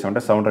స్వైప్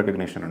చేసామంటే సౌండ్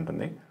రికగ్నిషన్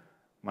ఉంటుంది.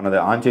 మనది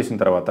ఆన్ చేసిన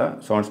తర్వాత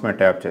సౌండ్స్ మీద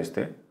ట్యాప్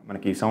చేస్తే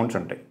మనకి ఈ సౌండ్స్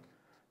ఉంటాయి.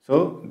 సో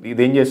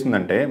ఇది ఏం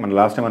చేస్తుందంటే మనం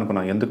లాస్ట్ టైం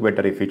అనుకున్నాం ఎందుకు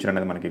పెట్టారు ఈ ఫీచర్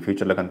అనేది మనకి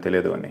ఫ్యూచర్లో కానీ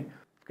తెలియదు అని.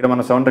 ఇక్కడ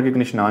మన సౌండ్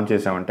రికగ్నిషన్ ఆన్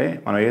చేసామంటే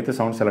మనం ఏదైతే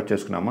సౌండ్ సెలెక్ట్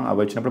చేసుకున్నామో అవి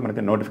వచ్చినప్పుడు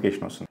మనకి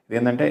నోటిఫికేషన్ వస్తుంది.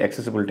 ఇదేంటంటే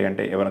యాక్సెసిబిలిటీ,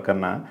 అంటే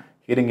ఎవరికన్నా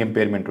హియరింగ్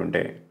ఇంపైర్మెంట్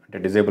ఉంటే, అంటే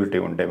డిజేబిలిటీ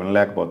ఉంటే,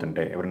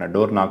 వినలేకపోతుంటే, ఎవరైనా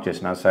డోర్ నాక్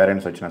చేసినా,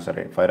 సైరన్స్ వచ్చినా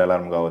సరే, ఫైర్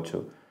అలారం కావచ్చు,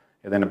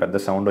 ఏదైనా పెద్ద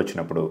సౌండ్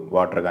వచ్చినప్పుడు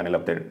వాటర్ కానీ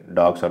లేకపోతే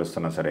డాగ్స్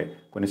అరుస్తున్నా సరే,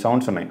 కొన్ని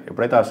సౌండ్స్ ఉన్నాయి.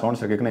 ఎప్పుడైతే ఆ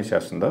సౌండ్స్ రికగ్నైజ్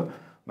చేస్తుందో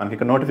మనకి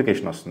ఇక్కడ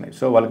నోటిఫికేషన్ వస్తుంది.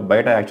 సో వాళ్ళకి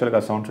బయట యాక్చువల్గా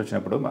ఆ సౌండ్స్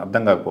వచ్చినప్పుడు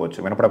అర్థం కాకపోవచ్చు,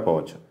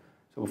 వినపడకపోవచ్చు.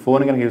 సో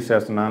ఫోన్ కనుక యూస్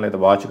చేస్తున్నా లేదా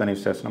వాచ్ కానీ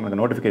యూస్ చేస్తున్నా మనకి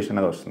నోటిఫికేషన్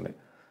అనేది వస్తుంది.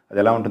 అది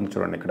ఎలా ఉంటుంది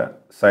చూడండి ఇక్కడ,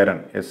 siren,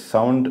 A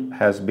sound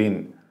has been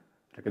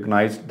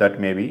recognise that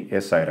may be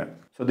a siren.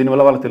 So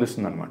దీనివల్ల వాళ్ళకి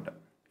తెలుస్తుంది అనమాట.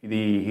 ఇది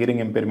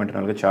హియరింగ్ ఇంపైర్మెంట్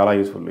అనేది చాలా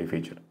యూస్ఫుల్ ఈ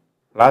ఫీచర్.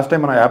 లాస్ట్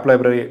టైం మనం యాప్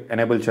లైబ్రరీ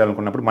ఎనేబుల్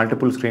చేయాలనుకున్నప్పుడు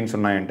మల్టిపుల్ స్క్రీన్స్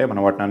ఉన్నాయంటే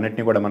మనం వాటిని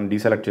అన్నింటినీ కూడా మనం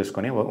డీసెలెక్ట్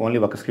చేసుకొని ఓన్లీ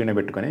ఒక స్క్రీనే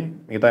పెట్టుకొని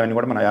మిగతావన్నీ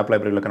కూడా మన యాప్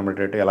లైబ్రరీలో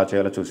కనబడేటట్టు ఎలా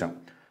చేయాలో చూసాం.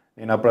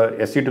 నేను అప్పుడు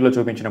SC2లో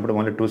చూపించినప్పుడు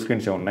ఓన్లీ 2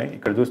 స్క్రీన్సే ఉన్నాయి.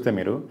 ఇక్కడ చూస్తే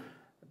మీరు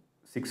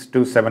 6 to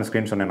 7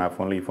 స్క్రీన్స్ ఉన్నాయి నా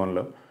ఫోన్లో. ఈ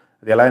ఫోన్లో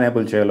అది ఎలా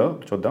ఎనేబుల్ చేయాలో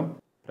చూద్దాం.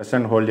 ప్రెస్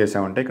అండ్ హోల్డ్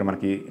చేసామంటే ఇక్కడ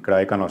మనకి ఇక్కడ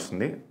ఐకాన్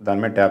వస్తుంది.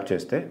 దాని మీద ట్యాప్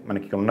చేస్తే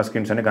మనకి ఇక్కడ ఉన్న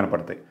స్క్రీన్స్ అన్నీ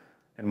కనపడతాయి.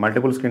 నేను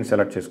మల్టిపుల్ స్క్రీన్స్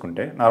సెలెక్ట్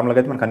చేసుకుంటే నార్మల్గా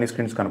అయితే మనకు అన్ని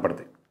స్క్రీన్స్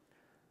కనపడతాయి.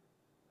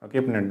 ఓకే,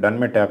 ఇప్పుడు నేను డన్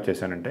మీద ట్యాప్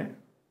చేశానంటే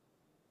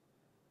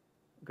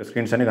ఇక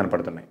స్క్రీన్స్ అన్నీ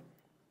కనపడుతున్నాయి.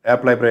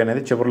 యాప్ లైబ్రరీ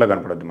అనేది చివరిలో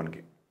కనపడుద్ది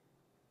మనకి.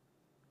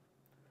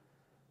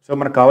 సో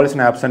మనకు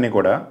కావాల్సిన యాప్స్ అన్నీ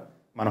కూడా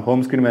మన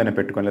హోమ్ స్క్రీన్ మీద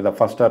పెట్టుకొని లేదా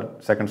ఫస్ట్ ఆర్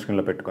సెకండ్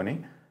స్క్రీన్లో పెట్టుకొని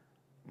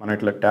మనం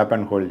ఇట్లా ట్యాప్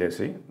అండ్ హోల్డ్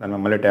చేసి దాన్ని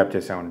మళ్ళీ ట్యాప్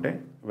చేసామంటే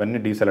ఇవన్నీ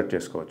డీసెలెక్ట్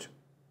చేసుకోవచ్చు.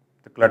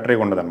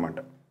 క్లటరీగా ఉండదన్నమాట.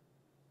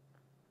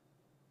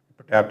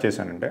 ఇప్పుడు ట్యాప్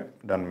చేశానంటే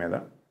దాని మీద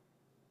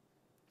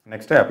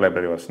నెక్స్ట్ యాప్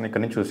లైబ్రరీ వస్తుంది.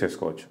 ఇక్కడ నుంచి చూస్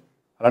చేసుకోవచ్చు.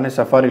 అలానే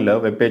సఫారీలో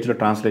వెబ్ పేజ్లో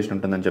ట్రాన్స్లేషన్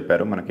ఉంటుందని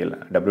చెప్పారు మనకి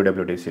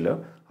WWDCలో.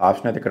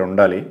 ఆప్షన్ అయితే ఇక్కడ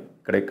ఉండాలి.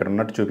 ఇక్కడ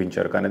ఉన్నట్టు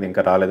చూపించారు కానీ అది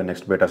ఇంకా రాలేదు.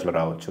 నెక్స్ట్ బేటాస్లో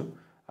రావచ్చు.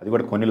 అది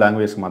కూడా కొన్ని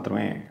లాంగ్వేజ్కి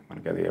మాత్రమే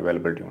మనకి అది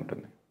అవైలబిలిటీ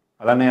ఉంటుంది.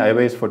 అలానే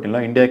iOS 14లో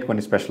ఇండియాకి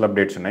కొన్ని స్పెషల్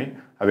అప్డేట్స్ ఉన్నాయి.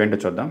 అవేంటో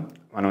చూద్దాం.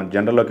 మనం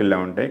జనరల్లోకి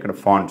వెళ్ళామంటే ఇక్కడ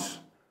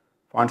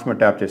ఫాంట్స్ మీద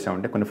ట్యాప్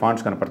చేసామంటే కొన్ని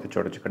ఫాంట్స్ కనపడతాయి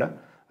చూడొచ్చు ఇక్కడ.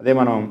 అదే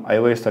మనం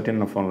iOS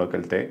 13 ఫోన్లోకి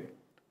వెళ్తే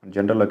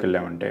జనరల్లోకి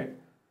వెళ్ళామంటే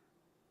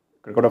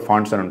ఇక్కడ కూడా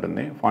ఫాంట్స్ అని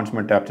ఉంటుంది. ఫాంట్స్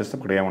మీద ట్యాప్ చేస్తే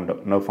ఇక్కడ ఏముండవు,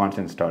 నో ఫాంట్స్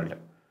ఇన్స్టాల్డ్.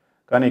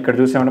 కానీ ఇక్కడ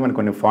చూసామంటే మనకి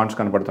కొన్ని ఫాంట్స్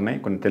కనపడుతున్నాయి.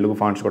 కొన్ని తెలుగు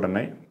ఫాంట్స్ కూడా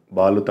ఉన్నాయి.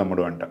 బాలు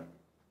తమ్ముడు అంట.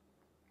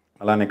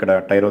 అలానే ఇక్కడ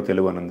టైరో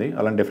తెలుగు అని ఉంది.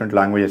 అలానే డిఫరెంట్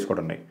లాంగ్వేజెస్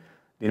కూడా ఉన్నాయి.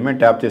 దీని మీద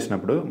ట్యాప్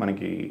చేసినప్పుడు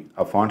మనకి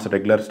ఆ ఫాంట్స్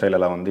రెగ్యులర్ స్టైల్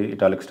ఎలా ఉంది,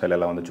 ఇటాలిక్ స్టైల్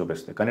ఎలా ఉందో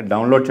చూపిస్తుంది. కానీ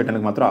డౌన్లోడ్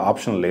చేయడానికి మాత్రం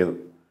ఆప్షన్ లేదు.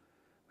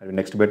 మరి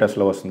నెక్స్ట్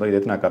బేటాస్లో వస్తుందో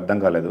ఇదైతే నాకు అర్థం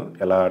కాలేదు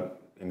ఎలా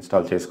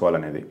ఇన్స్టాల్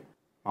చేసుకోవాలనేది.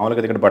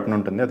 మామూలుగా ఇక్కడ బటన్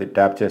ఉంటుంది, అది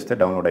ట్యాప్ చేస్తే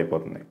డౌన్లోడ్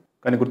అయిపోతుంది.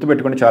 కానీ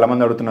గుర్తుపెట్టుకోండి,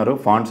 చాలామంది అడుగుతున్నారు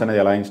ఫాంట్స్ అనేది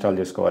ఎలా ఇన్స్టాల్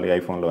చేసుకోవాలి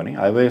ఐఫోన్లో అని.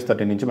 iOS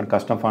 13 నుంచి మన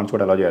కస్టమ్ ఫాంట్స్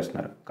కూడా అలా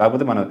చేస్తున్నారు.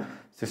 కాకపోతే మన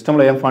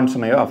సిస్టంలో ఏం ఫాంట్స్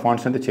ఉన్నాయో ఆ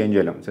ఫాంట్స్ అయితే చేంజ్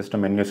చేయలేం.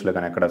 సిస్టమ్ మెన్యూస్లో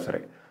కానీ ఎక్కడా సరే.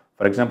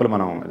 ఫర్ ఎగ్జాంపుల్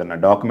మనం ఏదైనా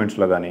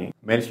డాక్యుమెంట్స్లో కానీ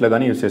మెయిల్స్లో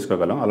కానీ యూస్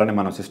చేసుకోగలం. అలానే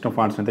మనం సిస్టమ్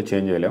ఫాంట్స్ అయితే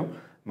చేంజ్ చేయలేం.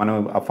 మనం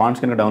ఆ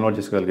ఫాంట్స్ కింద డౌన్లోడ్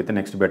చేసుకోగలిగితే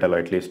నెక్స్ట్ బేటాలో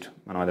అట్లీస్ట్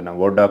మనం ఏదైనా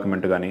వర్డ్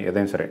డాక్యుమెంట్ కానీ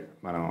ఏదైనా సరే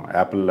మనం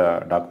యాపిల్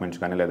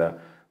డాక్యుమెంట్స్ కానీ లేదా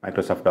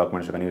మైక్రోసాఫ్ట్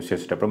డాక్యుమెంట్స్ కానీ యూస్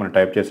చేసేటప్పుడు మనం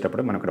టైప్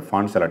చేసేటప్పుడు మనం ఇక్కడ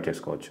ఫాంట్స్ సెలెక్ట్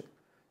చేసుకోవచ్చు.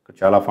 ఇక్కడ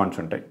చాలా ఫాంట్స్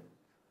ఉంటాయి.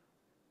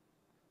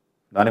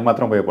 దానికి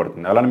మాత్రం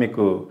ఉపయోగపడుతుంది. అలానే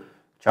మీకు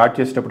చార్ట్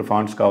చేసేటప్పుడు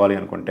ఫాంట్స్ కావాలి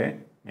అనుకుంటే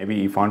మేబీ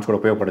ఈ ఫాంట్స్ కూడా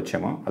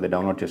ఉపయోగపడచ్చేమో, అది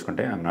డౌన్లోడ్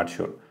చేసుకుంటే ఐఎమ్ నాట్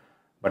షూర్.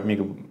 బట్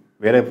మీకు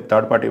వేరే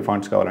థర్డ్ పార్టీ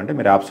ఫాంట్స్ కావాలంటే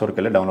మీరు యాప్ స్టోర్కి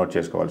వెళ్ళి డౌన్లోడ్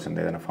చేసుకోవాల్సిందే.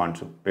 ఏదైనా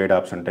ఫాంట్స్ పెయిడ్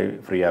యాప్స్ ఉంటాయి,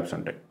 ఫ్రీ యాప్స్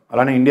ఉంటాయి.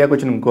 అలానే ఇండియాకి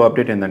వచ్చిన ఇంకో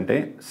అప్డేట్ ఏంటంటే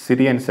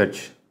సిరి అండ్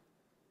సెర్చ్.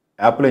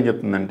 యాప్లో ఏం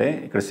చెప్తుందంటే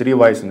ఇక్కడ సిరి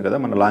వాయిస్ ఉంది కదా,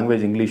 మన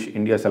లాంగ్వేజ్ ఇంగ్లీష్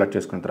ఇండియా సెలెక్ట్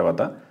చేసుకున్న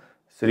తర్వాత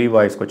సిరి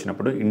వాయిస్కి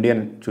వచ్చినప్పుడు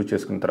ఇండియన్ చూస్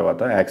చేసుకున్న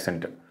తర్వాత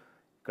యాక్సెంట్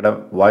ఇక్కడ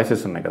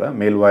వాయిసెస్ ఉన్నాయి కదా,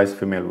 మేల్ వాయిస్,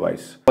 ఫిమేల్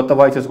వాయిస్, కొత్త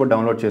వాయిసెస్ కూడా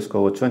డౌన్లోడ్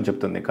చేసుకోవచ్చు అని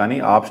చెప్తుంది. కానీ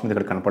ఆప్షన్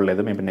ఇక్కడ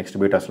కనపడలేదు. మేము నెక్స్ట్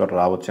బీటాస్లో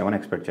రావచ్చేమని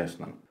ఎక్స్పెక్ట్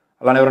చేస్తున్నాను.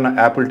 అలానే ఎవరైనా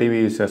యాపిల్ టీవీ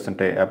యూస్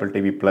చేస్తుంటే యాపిల్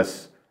టీవీ ప్లస్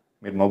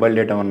మీరు మొబైల్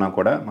డేటా ఉన్నా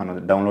కూడా మనం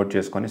డౌన్లోడ్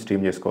చేసుకొని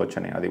స్ట్రీమ్ చేసుకోవచ్చు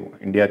అని అది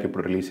ఇండియాకి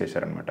ఇప్పుడు రిలీజ్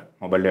చేశారనమాట.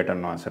 మొబైల్ డేటా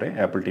ఉన్నా సరే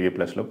యాపిల్ టీవీ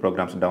ప్లస్లో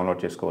ప్రోగ్రామ్స్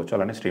డౌన్లోడ్ చేసుకోవచ్చు,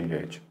 అలానే స్ట్రీమ్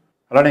చేయొచ్చు.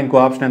 అలానే ఇంకో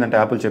ఆప్షన్ ఏంటంటే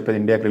యాపిల్ చెప్పేది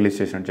ఇండియాకి రిలీజ్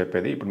చేసినట్టు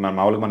చెప్పేది. ఇప్పుడు మనం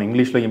మామూలుగా మనం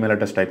ఇంగ్లీష్లో ఈమెయిల్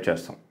అడ్రస్ టైప్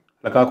చేస్తాం.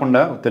 అలా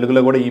కాకుండా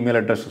తెలుగులో కూడా ఈమెయిల్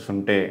అడ్రసెస్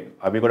ఉంటే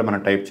అవి కూడా మనం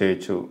టైప్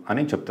చేయొచ్చు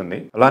అని చెప్తుంది.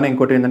 అలానే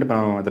ఇంకోటి ఏంటంటే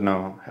మనం ఏదైనా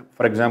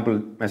ఫర్ ఎగ్జాంపుల్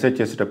మెసేజ్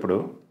చేసేటప్పుడు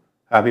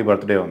హ్యాపీ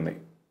బర్త్డే ఉంది,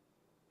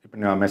 ఇప్పుడు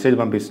నేను మెసేజ్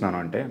పంపిస్తున్నాను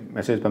అంటే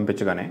మెసేజ్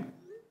పంపించగానే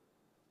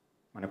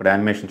మనం ఇక్కడ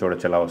యానిమేషన్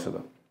చూడొచ్చు ఎలా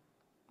వస్తుందో.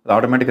 అది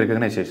ఆటోమేటిక్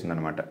రికగ్నైజ్ చేసింది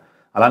అనమాట.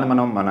 అలానే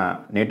మనం మన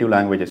నేటివ్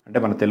లాంగ్వేజెస్ అంటే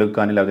మన తెలుగు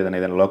కానీ లేకపోతే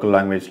ఏదైనా లోకల్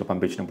లాంగ్వేజ్లో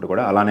పంపించినప్పుడు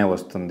కూడా అలానే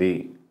వస్తుంది.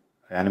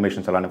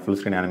 యానిమేషన్స్ అలానే ఫుల్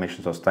స్క్రీన్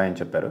యానిమేషన్స్ వస్తాయని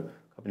చెప్పారు.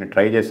 కాబట్టి నేను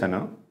ట్రై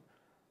చేశాను,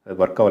 అది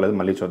వర్క్ అవ్వలేదు.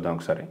 మళ్ళీ చూద్దాం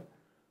ఒకసారి.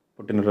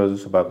 పుట్టినరోజు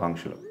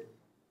శుభాకాంక్షలు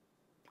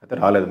అయితే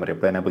రాలేదు, మరి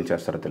ఎప్పుడు ఎనేబుల్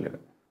చేస్తారో తెలియదు.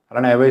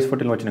 అలానే iOS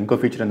 14 వచ్చిన ఇంకో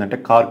ఫీచర్ ఏంటంటే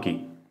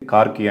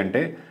కార్ కీ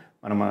అంటే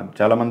మనం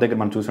చాలామంది దగ్గర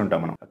మనం చూసుంటాం.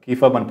 మనం కీ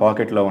ఫాబ్ మన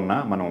పాకెట్లో ఉన్న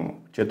మనం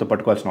చేత్తో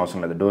పట్టుకోవాల్సిన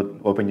అవసరం లేదు. డోర్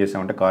ఓపెన్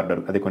చేసామంటే కార్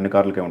డోర్, అది కొన్ని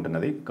కార్లకే ఉంటుంది.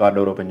 అది కార్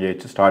డోర్ ఓపెన్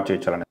చేయొచ్చు, స్టార్ట్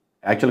చేయొచ్చు. అలానే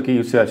యాక్చువల్ కీ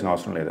యూస్ చేయాల్సిన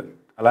అవసరం లేదు.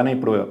 అలానే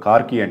ఇప్పుడు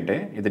కార్ కీ అంటే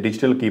ఇది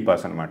డిజిటల్ కీ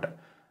పాస్ అనమాట.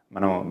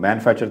 మనం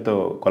మ్యానుఫ్యాక్చర్తో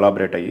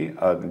కొలాబరేట్ అయ్యి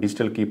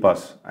డిజిటల్ కీ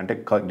పాస్ అంటే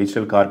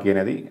డిజిటల్ కార్ కీ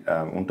అనేది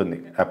ఉంటుంది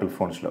యాపిల్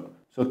ఫోన్స్లో.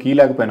 సో కీ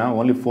లేకపోయినా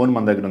ఓన్లీ ఫోన్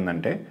మన దగ్గర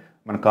ఉందంటే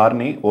మన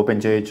కార్ని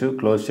ఓపెన్ చేయొచ్చు,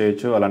 క్లోజ్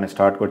చేయొచ్చు, అలానే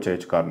స్టార్ట్ కూడా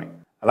చేయొచ్చు కార్ని.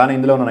 అలానే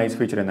ఇందులో ఉన్న నైస్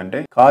ఫీచర్ ఏంటంటే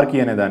కార్ కీ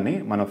అనే దాన్ని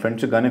మన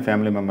ఫ్రెండ్స్ కానీ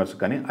ఫ్యామిలీ మెంబర్స్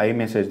కానీ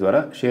iMessage ద్వారా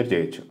షేర్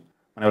చేయొచ్చు.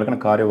 మనం ఎవరికైనా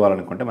కార్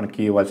ఇవ్వాలనుకుంటే మనకి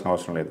కీ ఇవ్వాల్సిన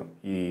అవసరం లేదు.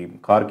 ఈ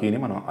కార్ కీని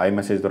మనం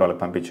iMessage ద్వారా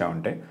వాళ్ళకి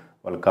పంపించామంటే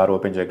వాళ్ళు కార్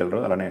ఓపెన్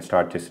చేయగలరు, అలానే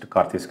స్టార్ట్ చేసి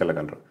కార్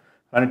తీసుకెళ్ళగలరు.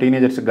 అలానే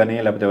టీనేజర్స్కి కానీ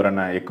లేకపోతే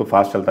ఎవరైనా ఎక్కువ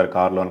ఫాస్ట్ వెళ్తారు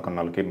కార్లో అనుకున్న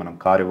వాళ్ళకి మనం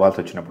కార్ ఇవ్వాల్సి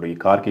వచ్చినప్పుడు ఈ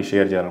కార్కి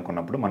షేర్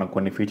చేయాలనుకున్నప్పుడు మనం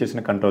కొన్ని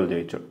ఫీచర్స్ని కంట్రోల్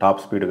చేయొచ్చు.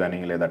 టాప్ స్పీడ్ కానీ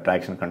లేదా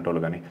ట్రాక్షన్ కంట్రోల్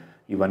కానీ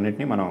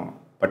ఇవన్నిటిని మనం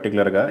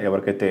పర్టికులర్గా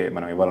ఎవరికైతే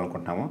మనం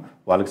ఇవ్వాలనుకుంటున్నామో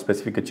వాళ్ళకి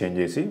స్పెసిఫిక్గా చేంజ్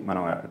చేసి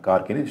మనం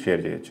కార్కి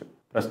షేర్ చేయొచ్చు.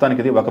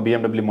 ప్రస్తుతానికి ఇది ఒక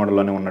BMW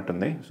మోడల్లోనే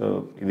ఉన్నట్టుంది. సో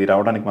ఇది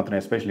రావడానికి మాత్రం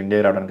ఎస్పెషల్ ఇండియా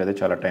రావడానికి అయితే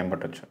చాలా టైం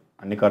పట్టొచ్చు.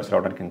 అన్ని కార్స్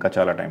రావడానికి ఇంకా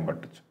చాలా టైం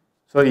పట్టొచ్చు.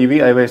 సో ఇవి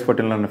iOS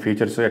 14లో ఉన్న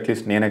ఫీచర్స్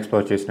అట్లీస్ట్ నేను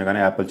ఎక్స్ప్లోర్ చేసినవి కానీ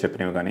యాపిల్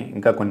చెప్పినవి కానీ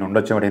ఇంకా కొన్ని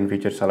ఉండొచ్చు వాటి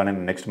ఫీచర్స్ అలానే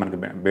నెక్స్ట్ మనకి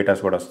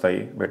బేటాస్ కూడా వస్తాయి.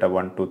 బేటా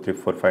 1, 2, 3,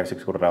 4, 5,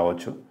 6 కూడా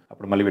రావచ్చు.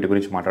 అప్పుడు మళ్ళీ వీటి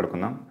గురించి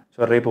మాట్లాడుకుందాం.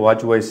 సో రేపు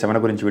watchOS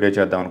 7 గురించి వీడియో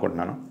చేద్దాం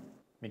అనుకుంటున్నాను.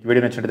 మీకు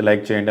వీడియో నచ్చినట్లయితే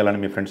లైక్ చేయండి, అలానే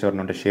మీ ఫ్రెండ్స్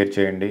ఎవరైనా ఉంటే షేర్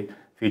చేయండి.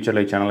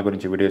 ఫ్యూచర్లో ఈ ఛానల్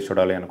గురించి వీడియోస్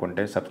చూడాలి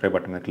అనుకుంటే సబ్స్క్రైబ్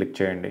బటన్ మీద క్లిక్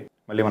చేయండి.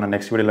 మళ్ళీ మనం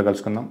నెక్స్ట్ వీడియోలో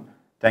కలుసుకుందాం.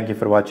 Thank you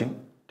for watching.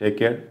 Take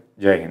care.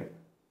 జై హింద్.